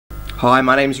Hi,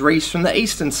 my name's Reese from the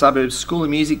Eastern Suburbs School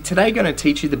of Music. Today I'm going to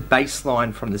teach you the bass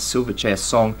line from the Silverchair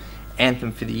song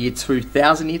Anthem for the year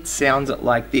 2000. It sounds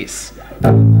like this.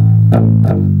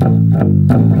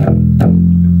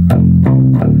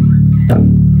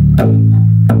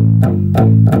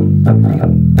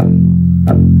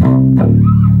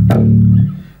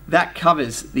 That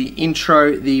covers the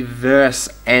intro, the verse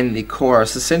and the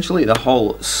chorus, essentially the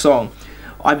whole song.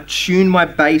 I've tuned my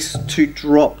bass to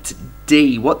dropped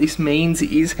D. What this means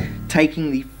is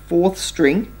taking the fourth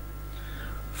string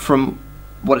from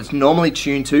what it's normally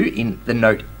tuned to in the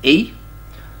note E,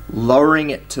 lowering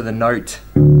it to the note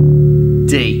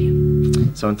D.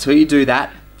 So until you do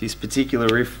that, this particular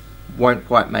riff won't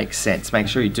quite make sense. Make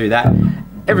sure you do that.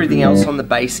 Everything else on the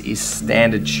bass is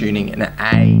standard tuning: an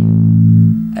A,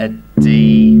 a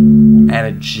D, and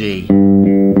a G.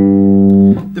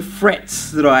 The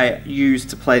frets that I use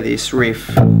to play this riff: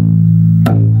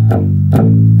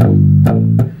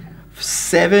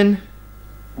 7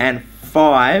 and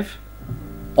 5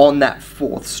 on that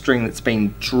fourth string that's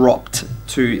been dropped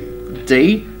to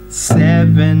D.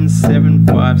 7, 7,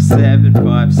 5, 7,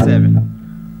 5, 7.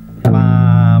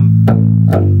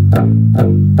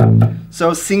 So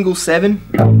a single 7,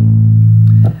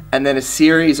 and then a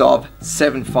series of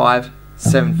 7, 5,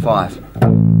 7, 5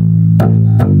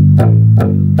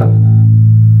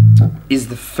 is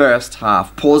the first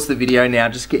half. Pause the video now,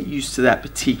 just get used to that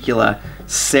particular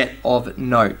set of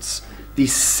notes. The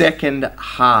second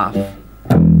half,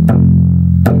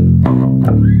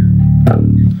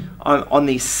 on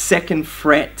the second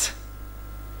fret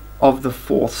of the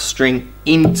fourth string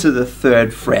into the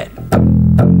third fret.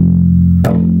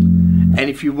 And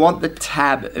if you want the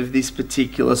tab of this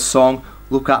particular song,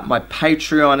 look up my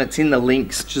Patreon. It's in the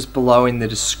links just below in the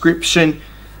description,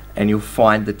 and you'll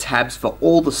find the tabs for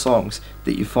all the songs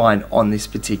that you find on this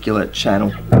particular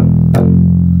channel.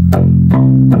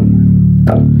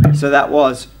 So that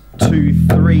was 2,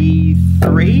 3,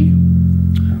 3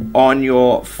 on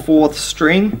your fourth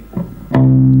string,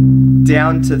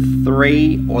 down to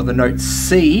 3 or the note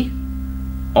C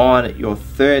on your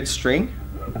third string,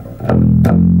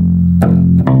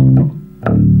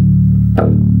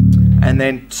 and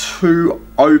then 2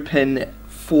 open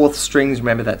fourth strings.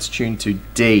 Remember, that's tuned to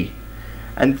D,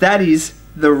 and that is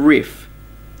the riff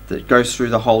that goes through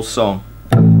the whole song.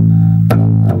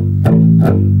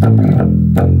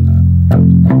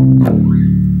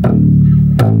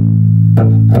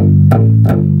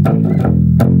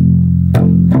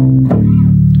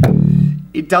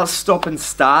 It does stop and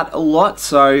start a lot,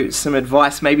 so some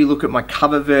advice: maybe look at my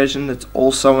cover version that's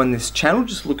also on this channel.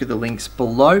 Just look at the links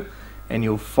below and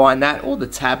you'll find that, or the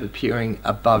tab appearing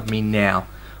above me now.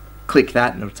 Click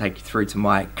that and it'll take you through to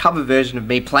my cover version of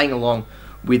me playing along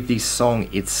with this song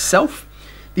itself.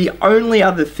 The only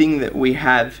other thing that we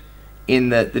have in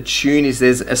the tune is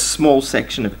there's a small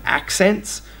section of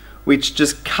accents which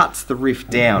just cuts the riff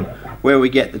down, where we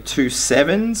get the 2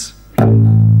 7s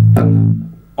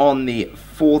on the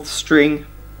fourth string,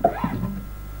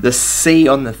 the C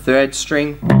on the third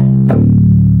string,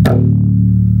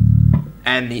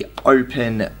 and the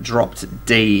open dropped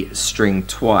D string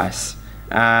twice.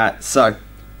 So,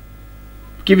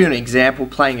 give you an example,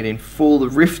 playing it in full: the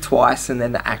riff twice and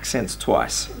then the accents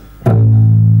twice.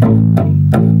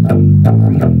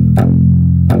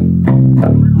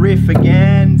 Riff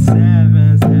again,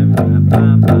 7,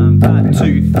 7,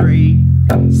 2, 3,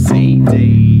 C,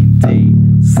 D, D,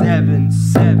 7,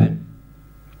 7.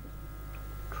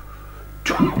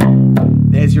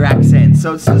 There's your accent.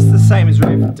 So it's just the same as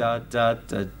riff. Da, da,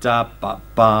 da, da, ba,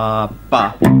 ba,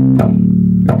 ba.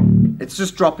 It's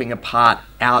just dropping a part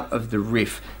out of the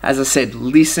riff. As I said,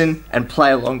 listen and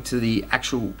play along to the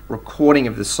actual recording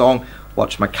of the song.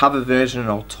 Watch my cover version and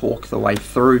I'll talk the way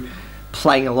through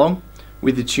playing along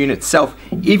with the tune itself.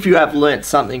 If you have learnt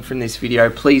something from this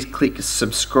video, please click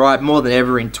subscribe. More than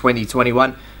ever in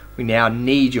 2021, we now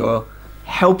need your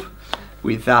help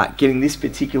with getting this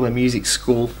particular music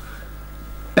school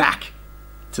back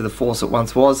to the force it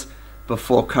once was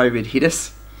before COVID hit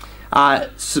us.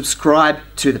 Subscribe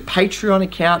to the Patreon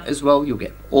account as well. You'll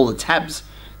get all the tabs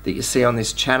that you see on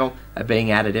this channel are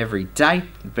being added every day.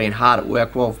 We've been hard at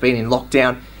work while we've been in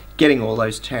lockdown, getting all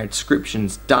those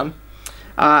transcriptions done.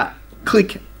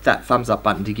 Click that thumbs up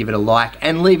button to give it a like,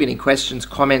 and leave any questions,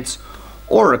 comments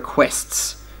or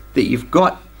requests that you've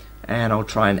got, and I'll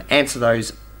try and answer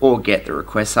those or get the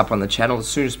requests up on the channel as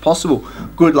soon as possible.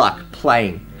 Good luck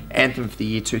playing Anthem for the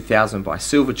year 2000 by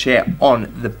Silverchair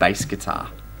on the bass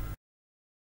guitar.